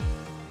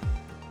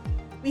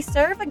We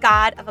serve a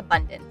God of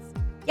abundance,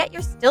 yet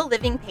you're still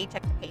living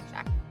paycheck to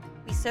paycheck.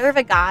 We serve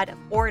a God of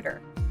order,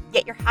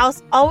 yet your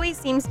house always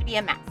seems to be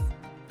a mess.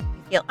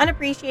 You feel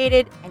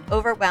unappreciated and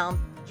overwhelmed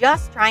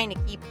just trying to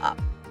keep up.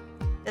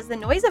 Does the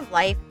noise of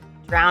life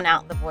drown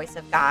out the voice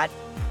of God?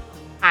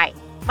 Hi,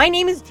 my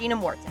name is Gina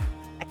Morton,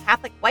 a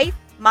Catholic wife,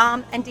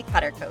 mom, and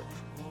declutter coach.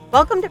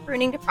 Welcome to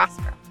Pruning to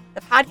Prosper,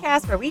 the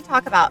podcast where we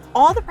talk about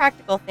all the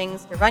practical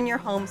things to run your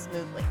home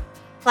smoothly.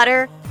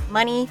 Clutter,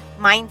 money,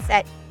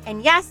 mindset,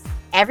 and yes,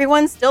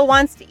 everyone still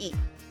wants to eat,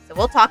 so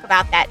we'll talk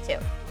about that too.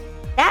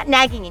 That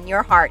nagging in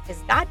your heart is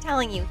God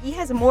telling you He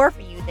has more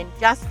for you than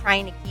just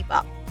trying to keep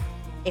up.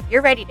 If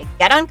you're ready to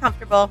get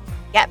uncomfortable,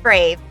 get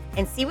brave,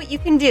 and see what you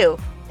can do,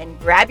 then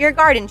grab your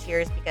garden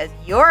shears because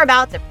you're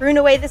about to prune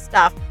away the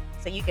stuff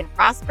so you can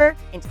prosper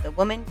into the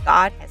woman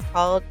God has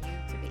called you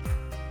to be.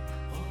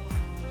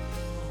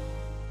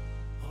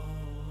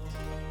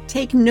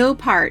 Take no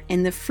part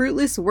in the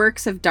fruitless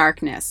works of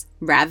darkness,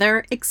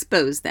 rather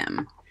expose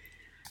them.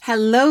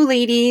 Hello,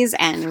 ladies,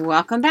 and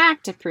welcome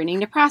back to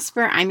Pruning to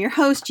Prosper. I'm your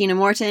host, Gina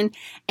Morton,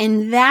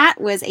 and that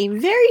was a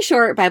very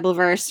short Bible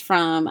verse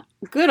from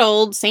good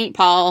old St.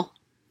 Paul,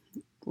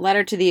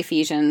 letter to the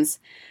Ephesians.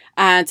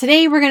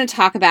 Today, we're going to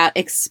talk about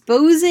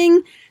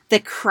exposing the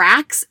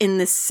cracks in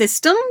the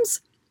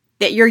systems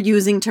that you're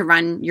using to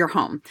run your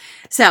home.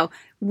 So,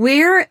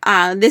 where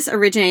this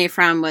originated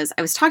from was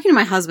I was talking to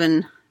my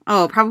husband,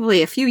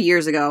 probably a few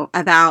years ago,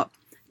 about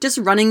just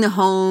running the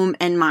home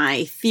and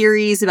my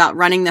theories about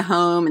running the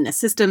home and the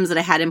systems that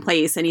I had in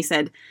place. And he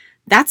said,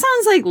 that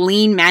sounds like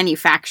lean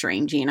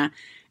manufacturing, Gina.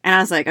 And I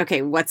was like,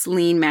 okay, what's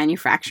lean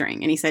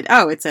manufacturing? And he said,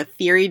 it's a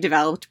theory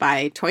developed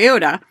by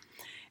Toyota.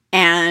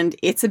 And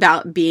it's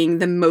about being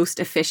the most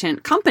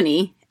efficient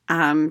company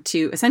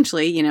to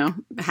essentially,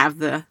 have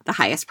the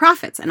highest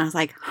profits. And I was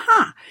like,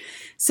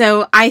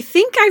 So I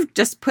think I've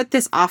just put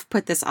this off.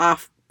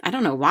 I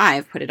don't know why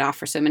I've put it off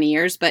for so many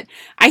years, but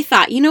I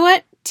thought, you know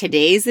what?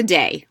 Today's the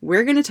day.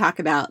 We're going to talk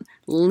about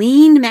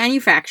lean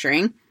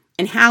manufacturing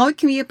and how it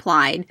can be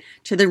applied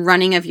to the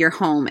running of your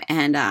home.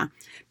 And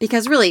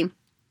because really,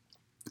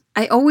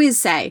 I always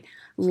say,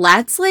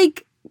 let's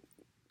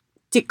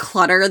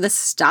declutter the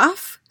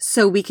stuff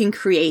so we can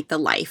create the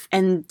life.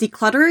 And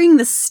decluttering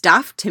the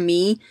stuff to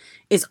me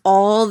is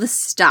all the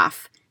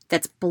stuff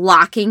that's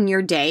blocking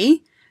your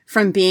day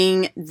from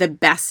being the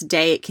best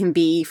day it can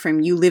be, from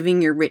you living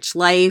your rich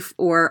life,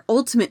 or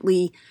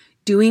ultimately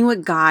doing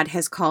what God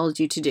has called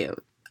you to do.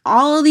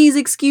 All these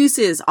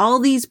excuses, all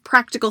these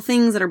practical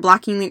things that are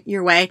blocking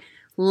your way,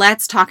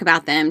 let's talk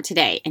about them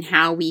today and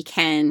how we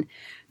can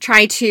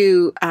try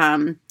to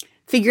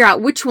figure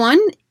out which one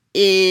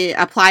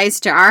applies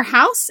to our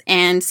house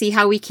and see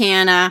how we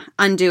can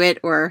undo it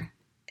or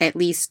at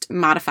least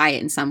modify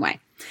it in some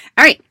way.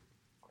 All right.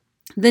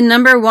 The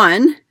number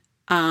one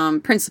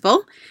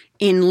principle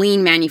in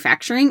lean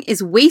manufacturing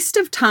is waste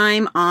of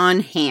time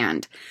on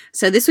hand.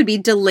 So this would be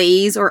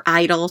delays or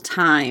idle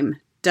time.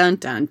 Dun,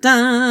 dun,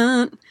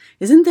 dun.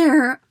 Isn't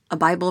there a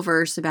Bible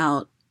verse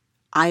about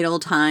idle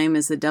time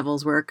is the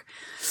devil's work?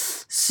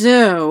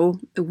 So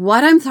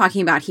what I'm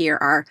talking about here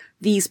are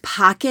these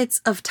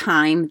pockets of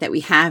time that we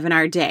have in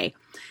our day.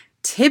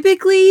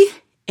 Typically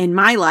in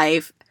my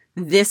life,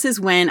 this is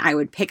when I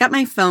would pick up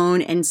my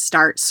phone and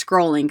start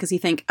scrolling because you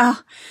think, I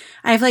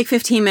have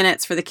 15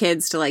 minutes for the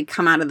kids to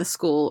come out of the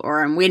school,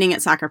 or I'm waiting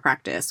at soccer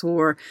practice,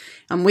 or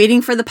I'm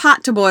waiting for the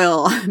pot to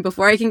boil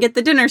before I can get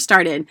the dinner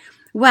started.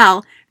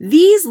 Well,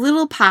 these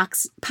little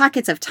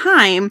pockets of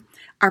time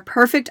are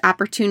perfect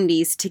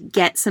opportunities to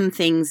get some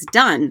things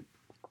done.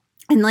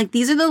 And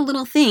these are the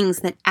little things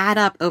that add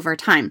up over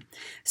time.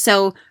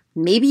 So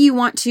maybe you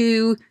want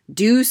to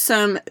do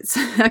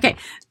okay,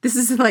 this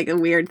is a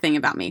weird thing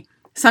about me.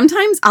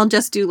 Sometimes I'll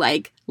just do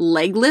leg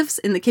lifts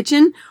in the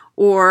kitchen,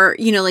 or,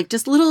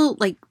 just little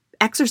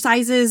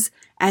exercises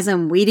as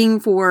I'm waiting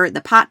for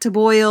the pot to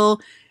boil,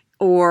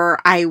 or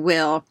I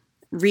will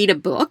read a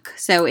book.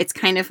 So it's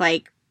kind of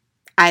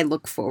I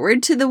look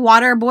forward to the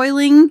water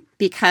boiling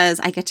because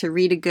I get to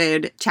read a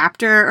good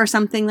chapter or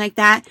something like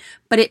that,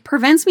 but it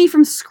prevents me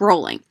from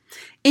scrolling.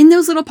 In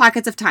those little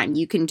pockets of time,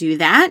 you can do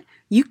that.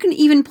 You can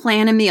even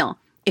plan a meal.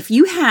 If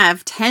you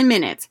have 10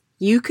 minutes,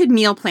 you could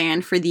meal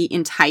plan for the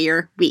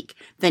entire week.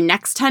 The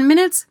next 10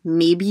 minutes,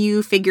 maybe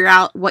you figure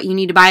out what you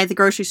need to buy at the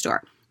grocery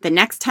store. The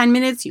next 10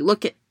 minutes, you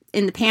look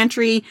in the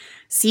pantry,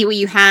 see what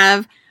you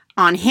have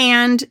on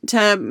hand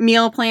to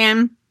meal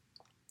plan.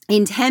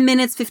 In 10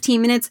 minutes, 15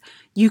 minutes,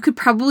 you could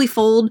probably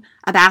fold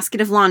a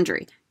basket of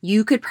laundry.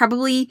 You could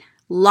probably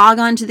log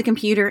onto the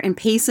computer and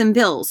pay some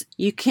bills.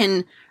 You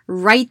can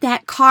write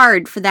that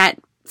card for that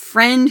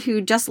friend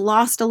who just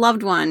lost a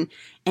loved one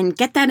and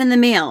get that in the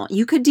mail.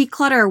 You could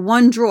declutter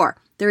one drawer.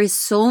 There is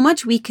so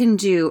much we can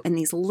do in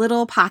these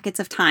little pockets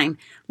of time.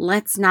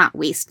 Let's not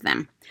waste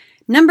them.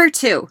 Number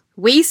 2,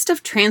 waste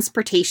of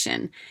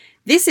transportation.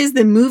 This is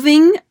the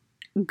moving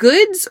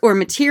goods or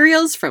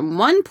materials from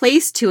one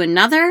place to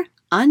another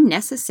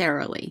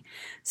unnecessarily.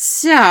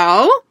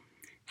 So,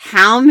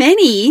 how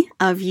many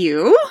of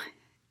you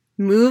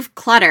move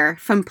clutter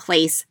from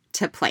place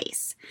to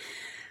place?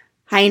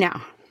 I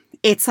know.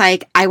 It's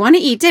like, I want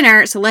to eat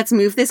dinner, so let's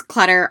move this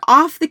clutter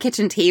off the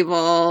kitchen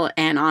table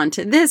and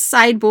onto this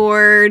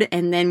sideboard.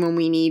 And then when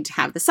we need to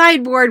have the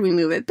sideboard, we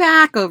move it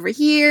back over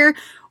here,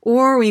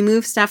 or we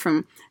move stuff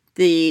from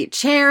the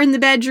chair in the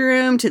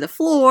bedroom to the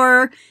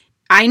floor.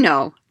 I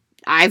know.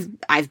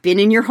 I've been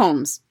in your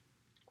homes.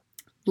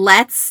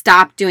 Let's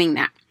stop doing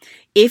that.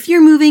 If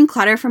you're moving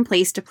clutter from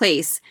place to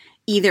place,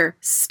 either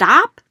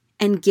stop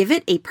and give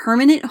it a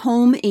permanent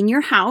home in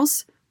your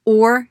house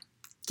or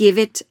give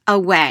it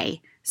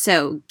away.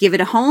 So give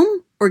it a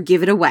home or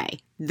give it away.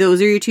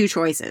 Those are your two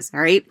choices, all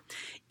right?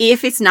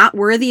 If it's not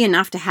worthy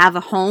enough to have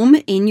a home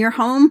in your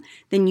home,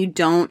 then you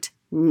don't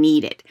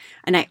need it.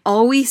 And I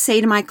always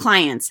say to my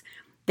clients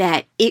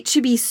that it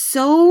should be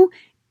so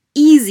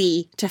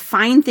easy to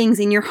find things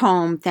in your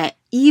home that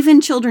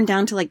even children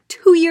down to like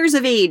 2 years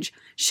of age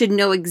should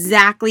know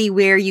exactly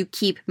where you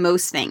keep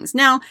most things.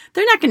 Now,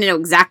 they're not going to know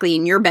exactly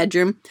in your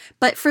bedroom,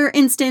 but for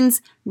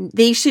instance,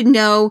 they should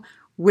know,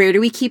 where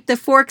do we keep the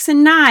forks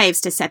and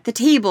knives to set the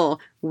table?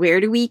 Where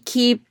do we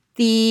keep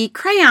the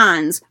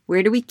crayons?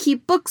 Where do we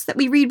keep books that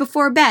we read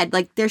before bed?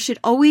 Like, there should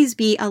always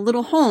be a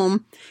little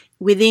home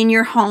within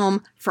your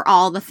home for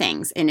all the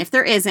things. And if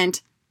there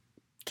isn't,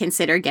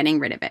 consider getting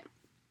rid of it.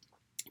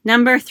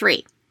 Number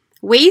 3,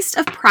 waste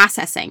of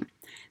processing.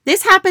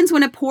 This happens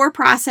when a poor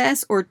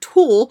process or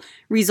tool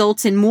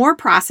results in more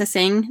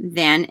processing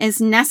than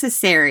is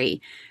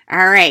necessary.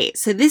 All right,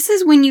 so this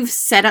is when you've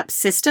set up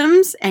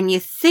systems and you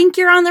think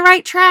you're on the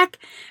right track,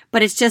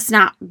 but it's just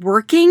not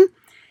working.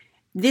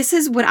 This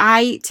is what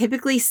I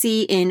typically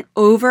see in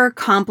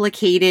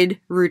overcomplicated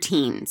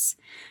routines.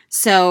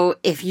 So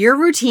if your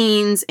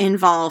routines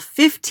involve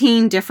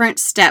 15 different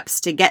steps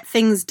to get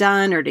things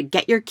done or to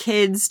get your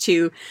kids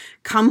to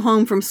come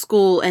home from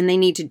school and they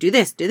need to do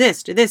this, do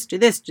this, do this, do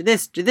this, do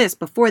this, do this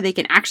before they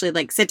can actually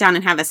like sit down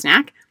and have a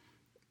snack,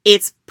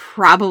 it's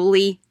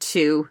probably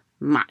too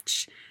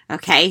much.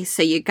 Okay,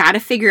 so you got to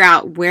figure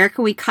out, where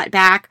can we cut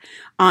back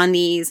on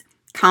these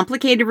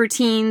complicated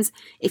routines.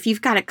 If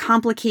you've got a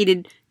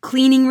complicated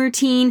cleaning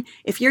routine,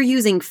 if you're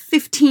using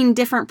 15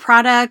 different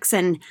products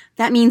and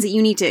that means that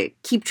you need to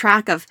keep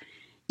track of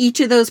each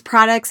of those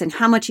products and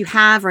how much you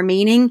have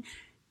remaining,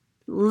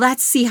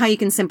 let's see how you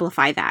can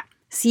simplify that.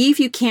 See if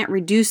you can't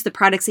reduce the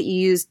products that you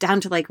use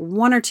down to like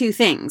 1 or 2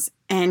 things,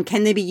 and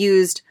can they be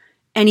used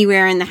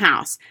anywhere in the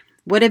house?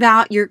 What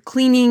about your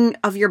cleaning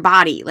of your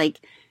body? Like,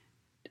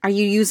 are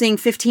you using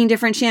 15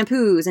 different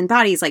shampoos and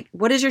bodies? Like,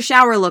 what does your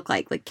shower look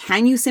like? Like,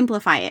 can you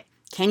simplify it?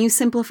 Can you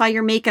simplify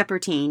your makeup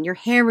routine, your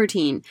hair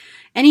routine,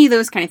 any of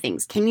those kind of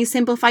things? Can you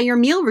simplify your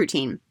meal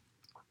routine,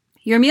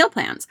 your meal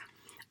plans?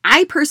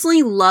 I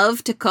personally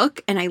love to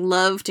cook and I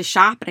love to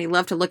shop and I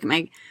love to look at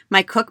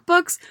my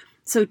cookbooks.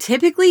 So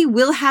typically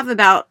we'll have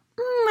about,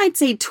 I'd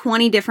say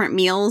 20 different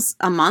meals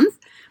a month.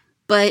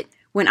 But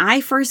when I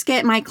first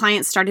get my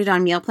clients started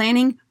on meal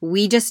planning,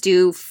 we just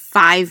do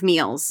 5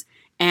 meals.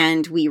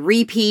 And we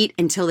repeat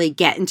until they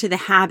get into the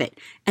habit.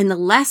 And the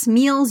less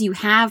meals you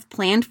have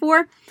planned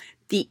for,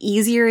 the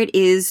easier it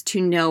is to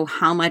know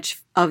how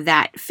much of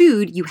that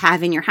food you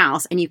have in your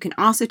house. And you can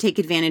also take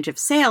advantage of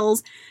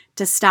sales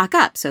to stock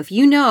up. So if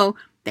you know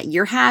that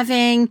you're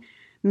having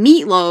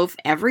meatloaf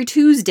every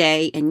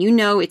Tuesday and you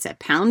know it's a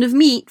pound of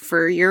meat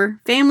for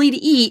your family to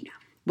eat,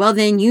 well,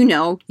 then you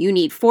know you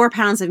need 4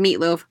 pounds of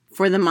meatloaf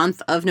for the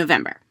month of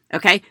November.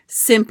 Okay?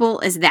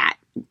 Simple as that.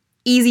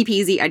 Easy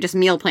peasy. I just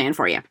meal plan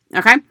for you.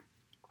 Okay.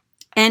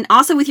 And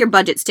also with your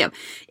budgets too.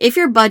 If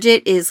your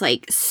budget is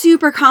like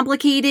super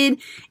complicated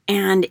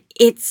and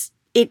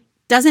it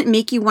doesn't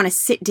make you want to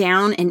sit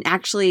down and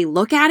actually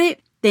look at it,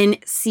 then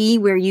see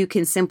where you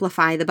can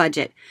simplify the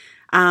budget.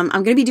 I'm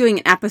going to be doing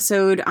an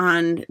episode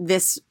on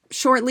this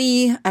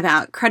shortly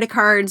about credit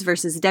cards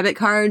versus debit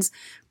cards,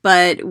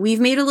 but we've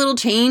made a little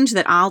change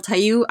that I'll tell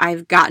you,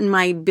 I've gotten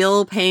my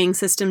bill paying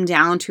system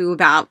down to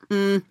about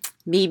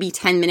maybe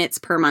 10 minutes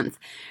per month.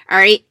 All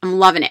right, I'm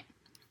loving it.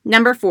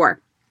 Number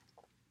 4,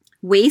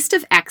 waste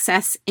of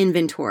excess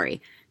inventory.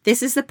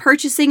 This is the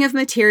purchasing of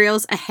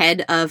materials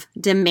ahead of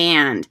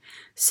demand.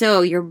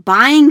 So you're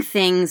buying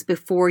things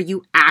before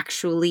you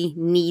actually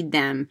need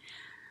them.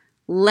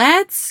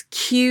 Let's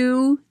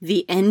cue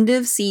the end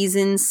of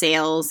season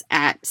sales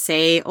at,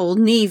 say, Old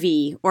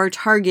Navy or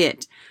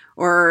Target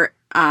or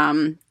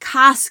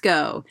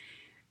Costco.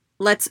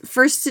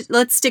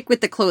 Let's stick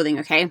with the clothing,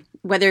 okay?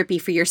 Whether it be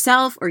for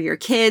yourself or your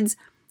kids,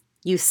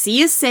 you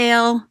see a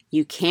sale,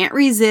 you can't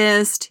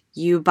resist,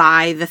 you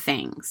buy the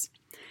things.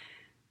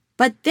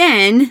 But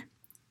then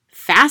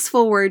fast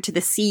forward to the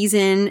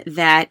season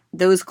that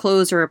those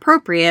clothes are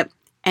appropriate,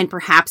 and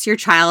perhaps your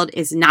child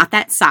is not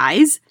that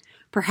size.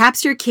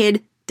 Perhaps your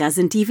kid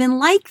doesn't even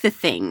like the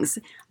things.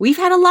 We've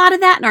had a lot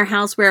of that in our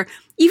house where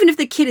even if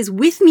the kid is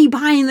with me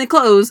buying the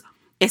clothes,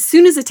 as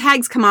soon as the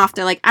tags come off,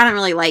 they're like, I don't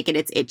really like it.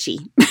 It's itchy.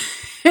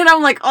 And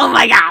I'm like, oh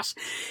my gosh.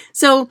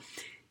 So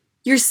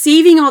you're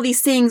saving all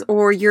these things,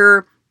 or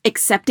you're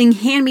accepting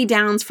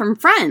hand-me-downs from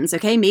friends,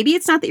 okay? Maybe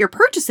it's not that you're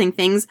purchasing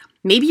things.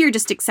 Maybe you're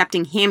just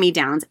accepting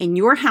hand-me-downs and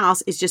your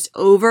house is just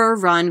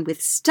overrun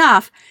with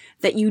stuff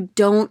that you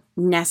don't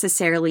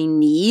necessarily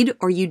need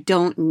or you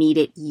don't need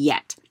it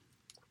yet.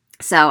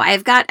 So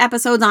I've got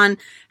episodes on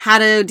how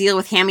to deal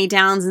with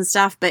hand-me-downs and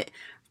stuff, but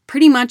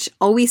pretty much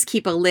always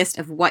keep a list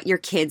of what your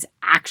kids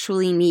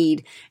actually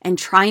need and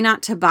try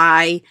not to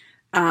buy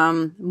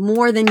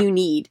more than you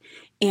need.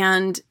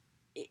 And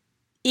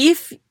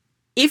if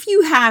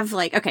you have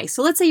like, okay,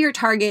 so let's say you're at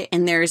Target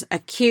and there's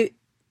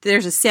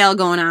a sale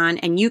going on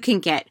and you can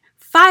get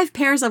 5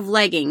 pairs of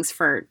leggings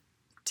for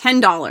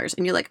 $10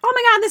 and you're like, oh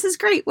my God, this is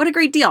great. What a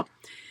great deal.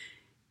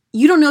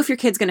 You don't know if your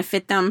kid's going to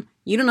fit them.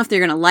 You don't know if they're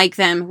going to like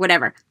them,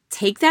 whatever.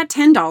 Take that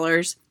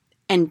 $10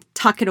 and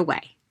tuck it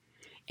away.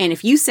 And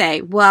if you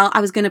say, well, I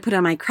was going to put it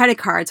on my credit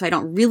card, so I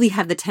don't really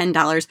have the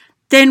 $10,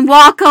 then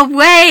walk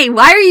away.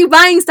 Why are you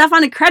buying stuff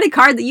on a credit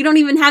card that you don't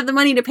even have the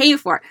money to pay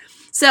for?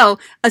 So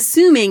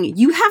assuming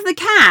you have the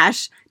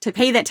cash to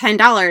pay that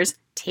 $10,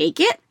 take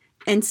it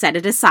and set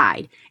it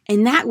aside.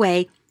 And that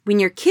way, when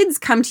your kids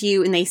come to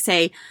you and they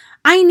say,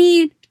 I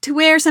need to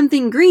wear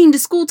something green to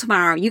school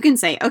tomorrow, you can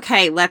say,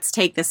 okay, let's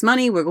take this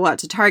money. We'll go out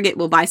to Target.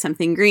 We'll buy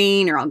something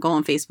green, or I'll go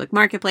on Facebook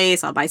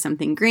Marketplace. I'll buy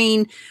something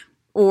green.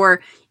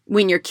 Or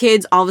when your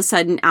kids all of a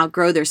sudden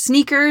outgrow their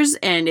sneakers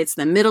and it's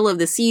the middle of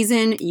the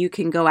season, you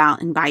can go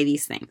out and buy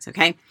these things,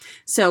 okay?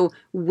 So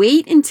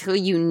wait until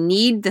you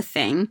need the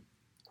thing,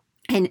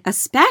 and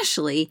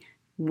especially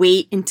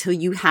wait until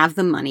you have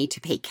the money to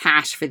pay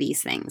cash for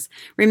these things.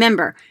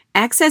 Remember,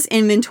 excess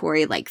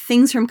inventory like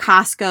things from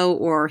Costco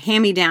or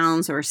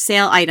hand-me-downs or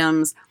sale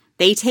items,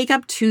 they take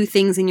up 2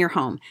 things in your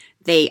home.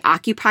 They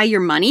occupy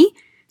your money,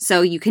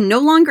 so you can no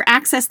longer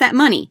access that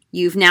money.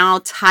 You've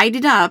now tied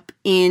it up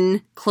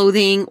in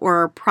clothing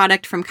or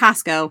product from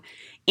Costco,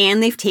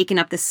 and they've taken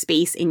up the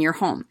space in your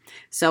home.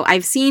 So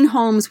I've seen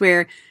homes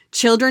where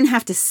children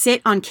have to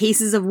sit on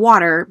cases of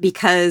water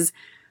because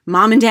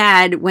mom and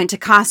dad went to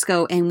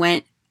Costco and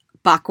went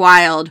buck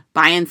wild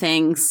buying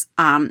things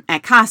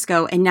at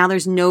Costco, and now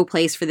there's no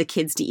place for the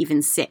kids to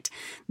even sit.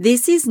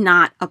 This is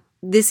not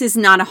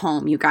a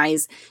home, you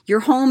guys.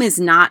 Your home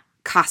is not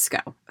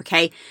Costco,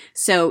 okay?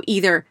 So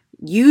either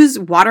use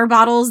water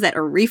bottles that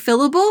are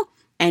refillable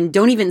and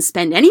don't even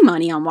spend any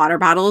money on water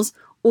bottles,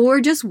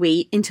 or just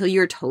wait until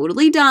you're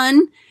totally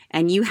done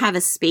and you have a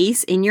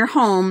space in your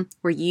home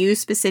where you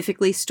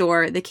specifically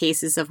store the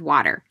cases of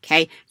water,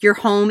 okay? Your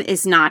home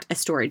is not a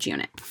storage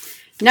unit.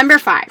 Number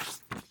 5,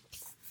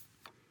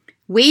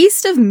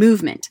 waste of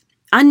movement,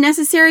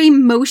 unnecessary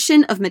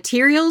motion of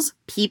materials,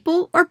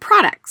 people, or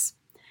products.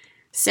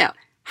 So,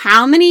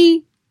 how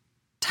many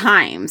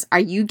times are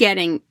you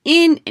getting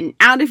in and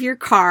out of your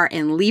car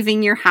and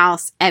leaving your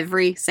house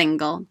every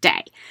single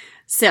day?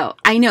 So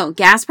I know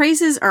gas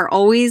prices are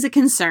always a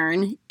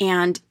concern,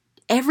 and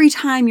every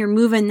time you're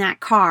moving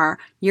that car,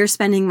 you're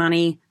spending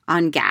money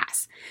on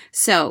gas.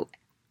 So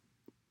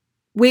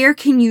where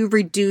can you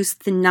reduce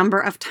the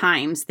number of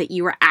times that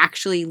you are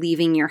actually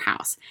leaving your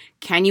house?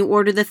 Can you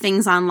order the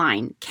things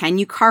online? Can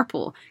you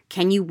carpool?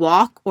 Can you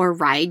walk or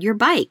ride your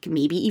bike?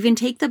 Maybe even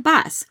take the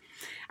bus.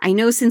 I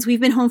know since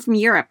we've been home from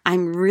Europe,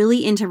 I'm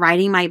really into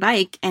riding my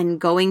bike and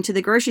going to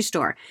the grocery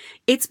store.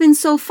 It's been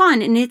so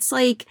fun. And it's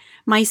like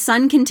my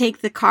son can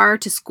take the car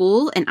to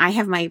school and I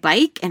have my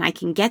bike and I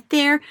can get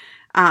there.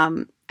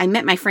 I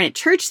met my friend at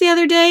church the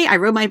other day. I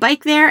rode my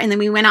bike there and then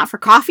we went out for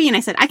coffee and I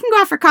said, I can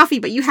go out for coffee,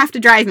 but you have to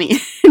drive me.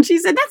 And she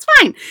said, that's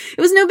fine.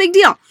 It was no big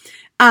deal.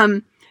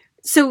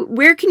 So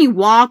where can you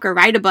walk or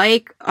ride a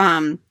bike?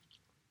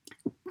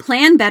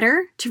 Plan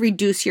better to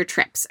reduce your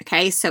trips,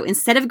 okay? So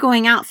instead of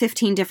going out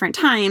 15 different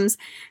times,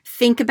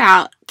 think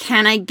about,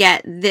 can I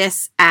get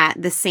this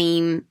at the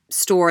same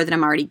store that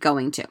I'm already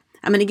going to?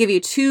 I'm going to give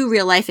you 2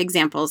 real-life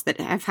examples that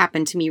have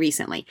happened to me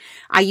recently.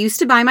 I used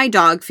to buy my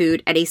dog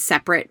food at a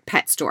separate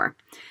pet store,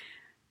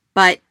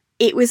 but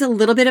it was a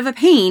little bit of a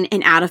pain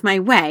and out of my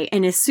way.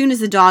 And as soon as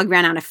the dog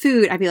ran out of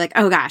food, I'd be like,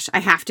 oh gosh, I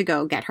have to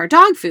go get her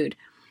dog food.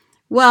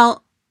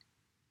 Well,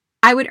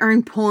 I would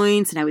earn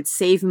points and I would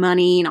save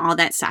money and all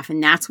that stuff.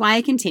 And that's why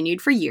I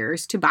continued for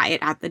years to buy it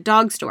at the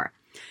dog store.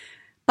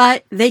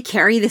 But they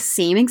carry the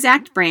same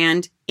exact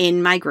brand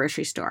in my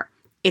grocery store.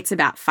 It's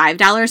about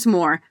 $5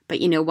 more, but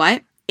you know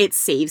what? It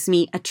saves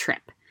me a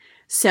trip.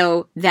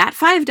 So that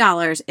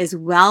 $5 is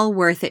well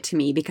worth it to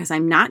me because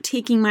I'm not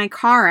taking my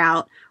car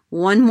out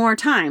one more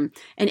time.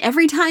 And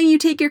every time you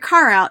take your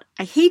car out,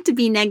 I hate to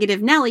be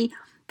negative Nelly,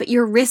 but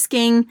you're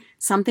risking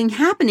something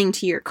happening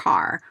to your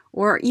car.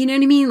 Or, you know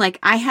what I mean? Like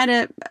I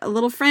had a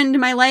little friend in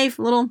my life,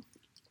 one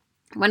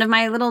of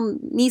my little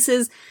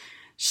nieces,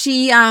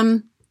 she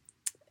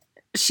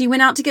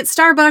went out to get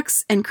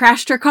Starbucks and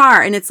crashed her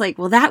car. And it's like,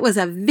 well, that was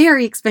a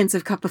very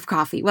expensive cup of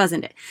coffee,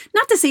 wasn't it?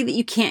 Not to say that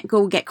you can't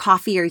go get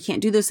coffee or you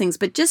can't do those things,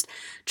 but just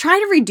try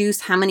to reduce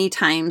how many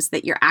times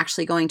that you're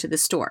actually going to the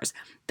stores.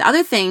 The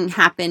other thing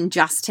happened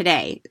just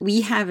today.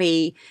 We have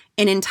an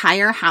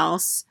entire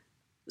house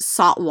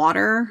salt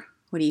water,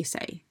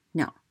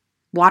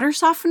 water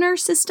softener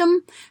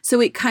system.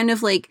 So it kind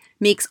of like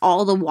makes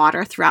all the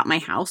water throughout my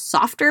house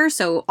softer.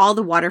 So all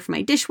the water from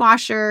my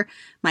dishwasher,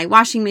 my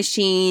washing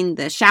machine,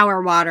 the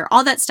shower water,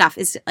 all that stuff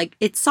is like,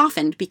 it's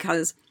softened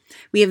because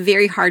we have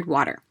very hard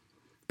water.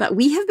 but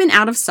we have been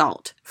out of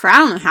salt for I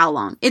don't know how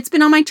long. It's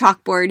been on my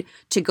chalkboard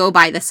to go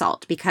buy the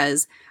salt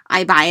because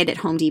I buy it at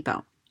Home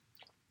Depot.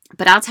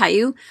 But I'll tell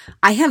you,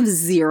 I have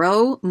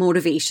zero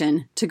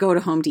motivation to go to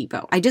Home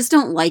Depot. I just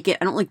don't like it.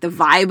 I don't like the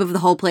vibe of the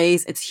whole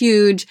place. It's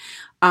huge.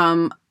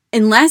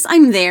 Unless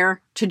I'm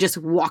there to just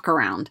walk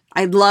around.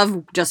 I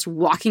love just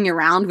walking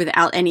around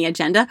without any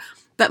agenda.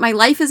 But my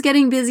life is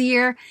getting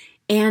busier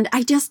and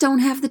I just don't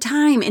have the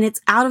time and it's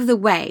out of the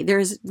way.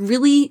 There's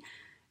really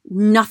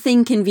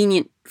nothing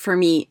convenient for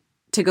me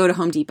to go to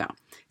Home Depot.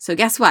 So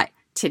guess what?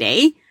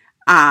 Today,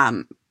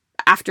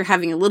 after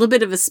having a little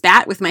bit of a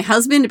spat with my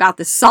husband about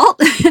the salt,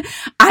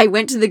 I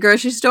went to the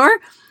grocery store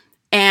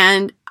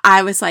and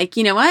I was like,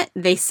 you know what?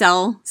 They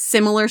sell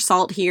similar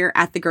salt here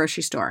at the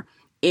grocery store.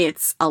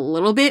 It's a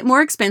little bit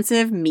more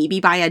expensive, maybe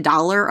by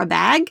 $1 a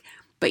bag,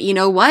 but you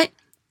know what?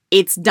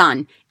 It's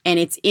done and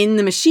it's in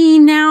the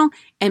machine now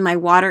and my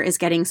water is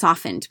getting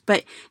softened.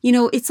 But you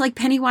know, it's like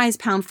penny wise,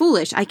 pound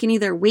foolish. I can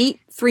either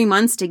wait 3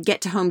 months to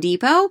get to Home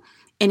Depot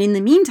and in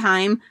the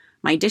meantime,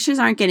 my dishes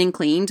aren't getting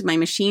cleaned. My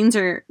machines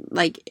are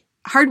like,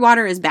 hard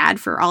water is bad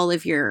for all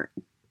of your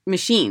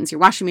machines, your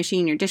washing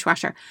machine, your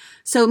dishwasher.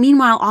 So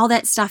meanwhile, all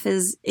that stuff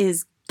is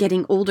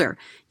getting older.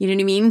 You know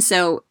what I mean?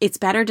 So it's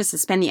better just to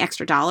spend the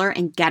extra dollar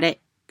and get it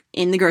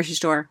in the grocery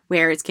store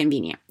where it's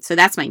convenient. So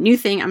that's my new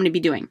thing I'm going to be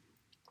doing.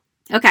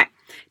 Okay.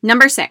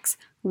 Number 6,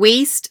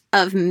 waste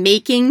of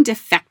making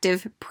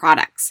defective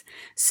products.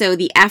 So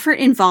the effort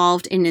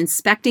involved in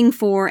inspecting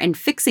for and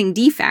fixing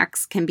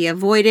defects can be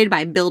avoided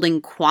by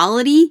building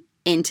quality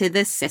into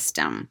the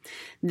system.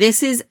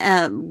 This is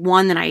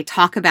one that I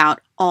talk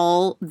about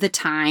all the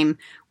time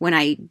when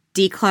I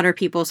declutter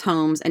people's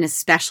homes and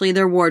especially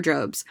their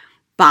wardrobes.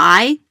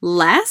 Buy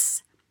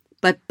less,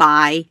 but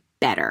buy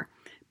better.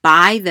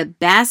 Buy the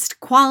best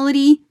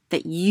quality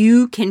that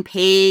you can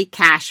pay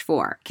cash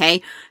for,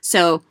 okay?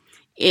 So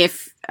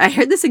if I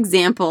heard this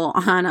example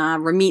on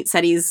Ramit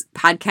Sethi's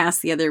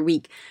podcast the other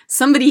week,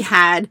 somebody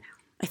had,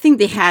 I think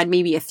they had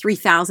maybe a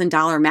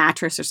 $3,000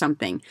 mattress or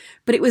something,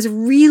 but it was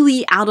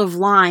really out of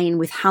line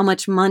with how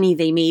much money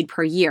they made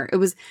per year. It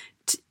was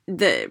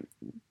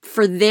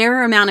for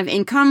their amount of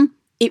income,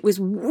 it was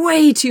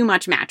way too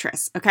much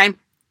mattress. Okay.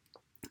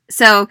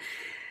 So,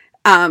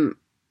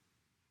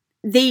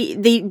 they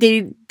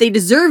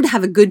deserve to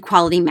have a good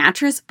quality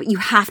mattress, but you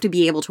have to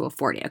be able to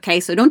afford it. Okay.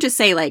 So don't just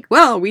say like,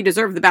 well, we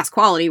deserve the best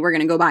quality, we're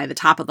going to go buy the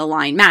top of the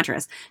line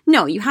mattress.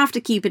 No, you have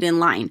to keep it in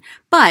line.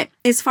 But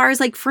as far as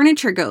like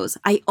furniture goes,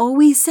 I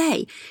always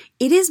say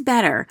it is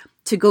better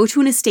to go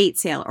to an estate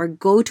sale or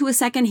go to a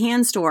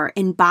secondhand store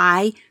and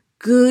buy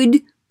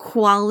good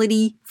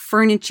quality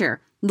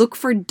furniture. Look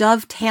for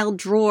dovetailed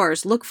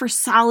drawers. Look for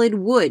solid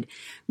wood.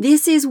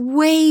 This is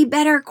way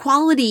better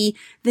quality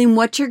than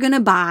what you're going to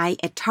buy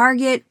at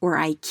Target or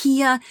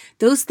IKEA.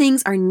 Those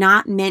things are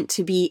not meant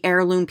to be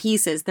heirloom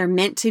pieces. They're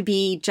meant to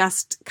be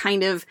just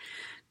kind of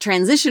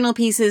transitional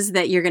pieces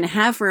that you're going to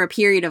have for a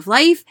period of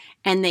life,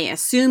 and they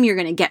assume you're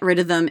going to get rid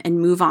of them and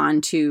move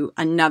on to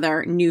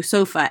another new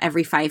sofa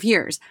every 5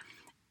 years.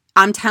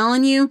 I'm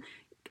telling you,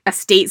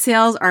 estate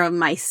sales are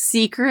my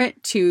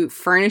secret to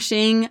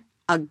furnishing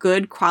a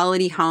good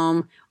quality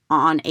home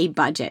on a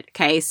budget.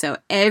 Okay. So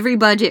every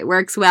budget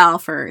works well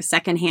for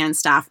secondhand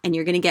stuff and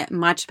you're going to get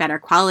much better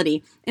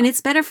quality. And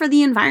it's better for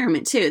the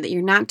environment too, that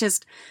you're not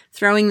just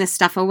throwing this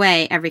stuff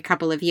away every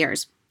couple of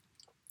years.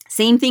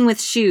 Same thing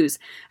with shoes.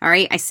 All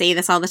right. I say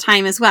this all the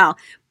time as well.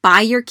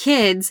 Buy your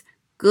kids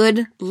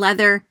good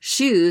leather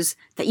shoes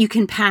that you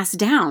can pass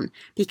down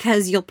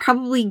because you'll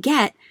probably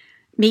get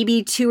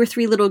maybe 2 or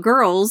 3 little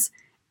girls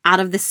out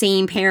of the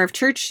same pair of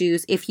church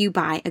shoes if you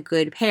buy a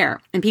good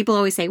pair. And people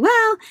always say,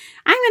 well,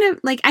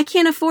 I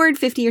can't afford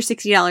 $50 or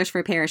 $60 for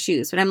a pair of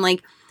shoes. But I'm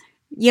like,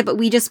 yeah, but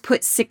we just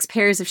put 6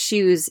 pairs of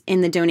shoes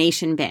in the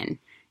donation bin.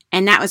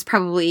 And that was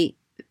probably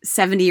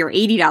 $70 or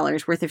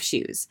 $80 worth of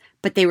shoes.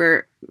 But they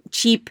were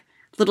cheap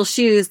little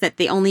shoes that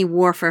they only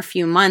wore for a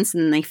few months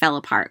and then they fell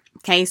apart.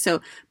 Okay, so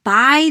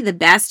buy the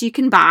best you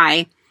can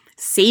buy.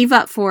 Save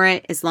up for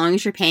it as long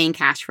as you're paying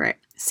cash for it.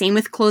 Same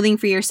with clothing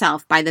for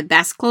yourself. Buy the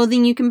best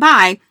clothing you can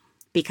buy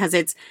because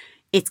it's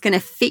going to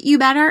fit you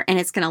better and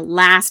it's going to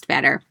last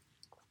better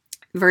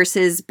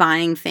versus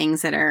buying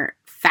things that are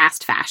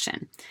fast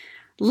fashion.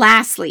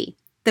 Lastly,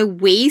 the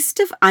waste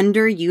of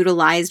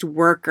underutilized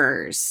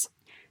workers.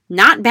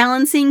 Not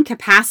balancing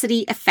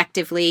capacity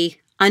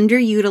effectively,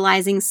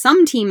 underutilizing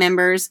some team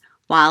members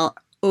while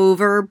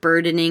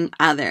overburdening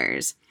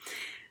others.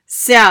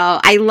 So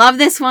I love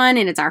this one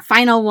and it's our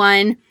final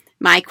one.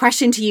 My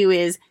question to you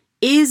is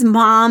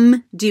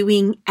mom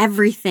doing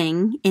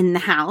everything in the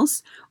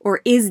house?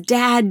 Or is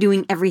dad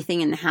doing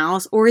everything in the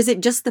house? Or is it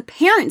just the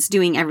parents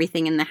doing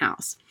everything in the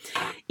house?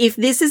 If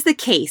this is the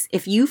case,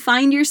 if you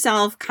find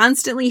yourself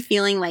constantly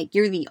feeling like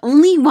you're the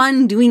only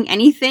one doing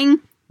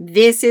anything,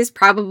 this is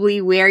probably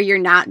where you're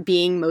not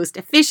being most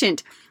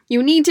efficient.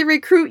 You need to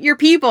recruit your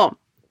people.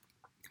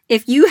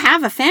 If you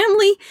have a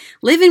family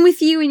living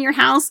with you in your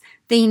house,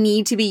 they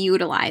need to be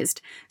utilized.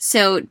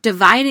 So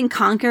divide and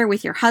conquer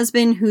with your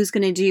husband who's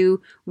going to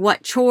do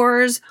what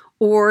chores,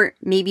 or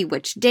maybe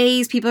which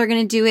days people are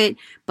going to do it,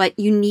 but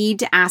you need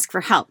to ask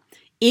for help.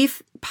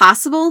 If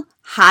possible,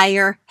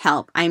 hire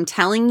help. I'm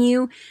telling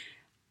you,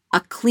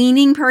 a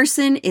cleaning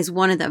person is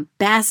one of the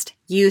best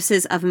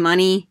uses of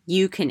money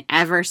you can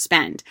ever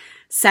spend.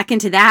 Second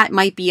to that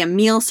might be a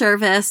meal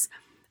service.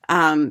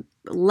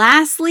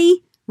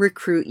 Lastly,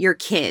 recruit your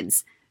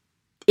kids.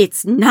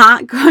 It's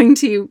not going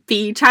to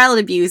be child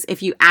abuse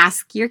if you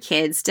ask your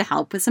kids to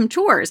help with some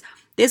chores.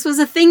 This was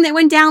a thing that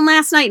went down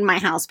last night in my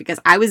house because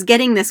I was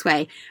getting this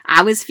way.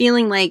 I was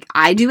feeling like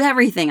I do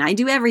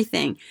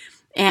everything.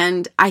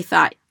 And I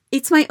thought,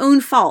 it's my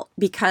own fault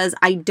because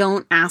I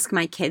don't ask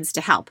my kids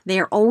to help. They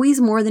are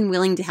always more than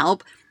willing to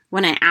help.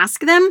 When I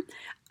ask them,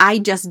 I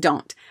just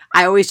don't.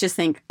 I always just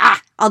think,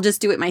 I'll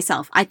just do it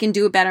myself. I can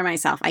do it better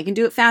myself. I can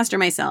do it faster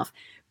myself.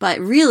 But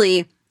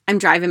really, I'm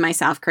driving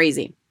myself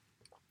crazy.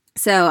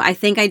 So I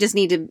think I just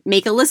need to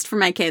make a list for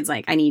my kids.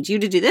 Like, I need you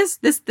to do this,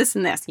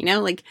 and this,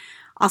 like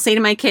I'll say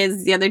to my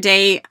kids the other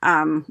day,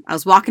 I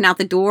was walking out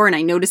the door and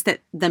I noticed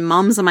that the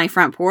mums on my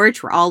front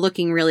porch were all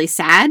looking really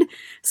sad.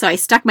 So I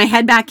stuck my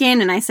head back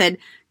in and I said,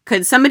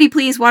 could somebody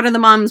please water the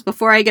mums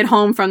before I get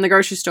home from the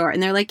grocery store?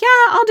 And they're like,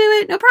 yeah, I'll do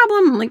it. No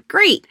problem. I'm like,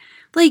 great.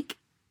 Like,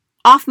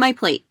 off my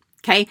plate.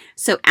 Okay.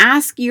 So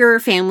ask your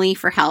family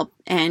for help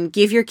and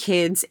give your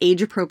kids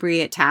age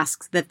appropriate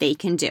tasks that they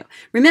can do.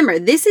 Remember,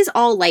 this is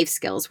all life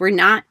skills. We're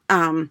not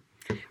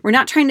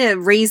trying to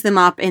raise them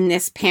up in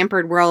this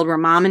pampered world where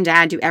mom and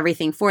dad do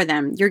everything for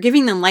them. You're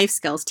giving them life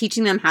skills,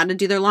 teaching them how to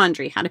do their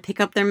laundry, how to pick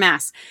up their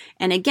mess.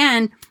 And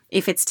again,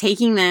 if it's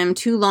taking them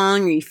too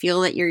long or you feel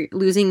that you're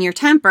losing your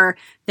temper,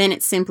 then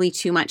it's simply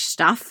too much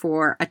stuff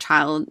for a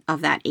child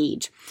of that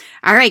age.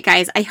 All right,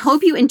 guys, I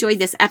hope you enjoyed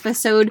this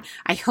episode.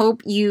 I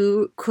hope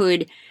you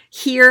could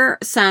hear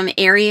some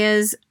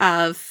areas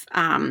of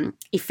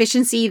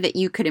efficiency that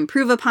you could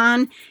improve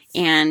upon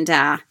and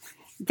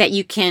that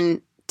you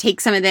can take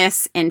some of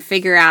this and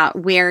figure out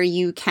where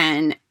you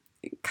can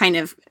kind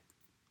of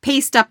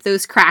paste up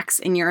those cracks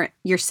in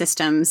your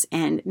systems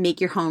and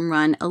make your home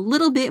run a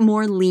little bit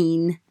more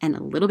lean and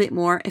a little bit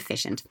more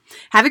efficient.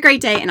 Have a great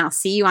day, and I'll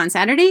see you on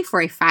Saturday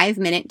for a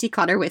 5-minute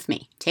declutter with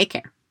me. Take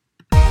care.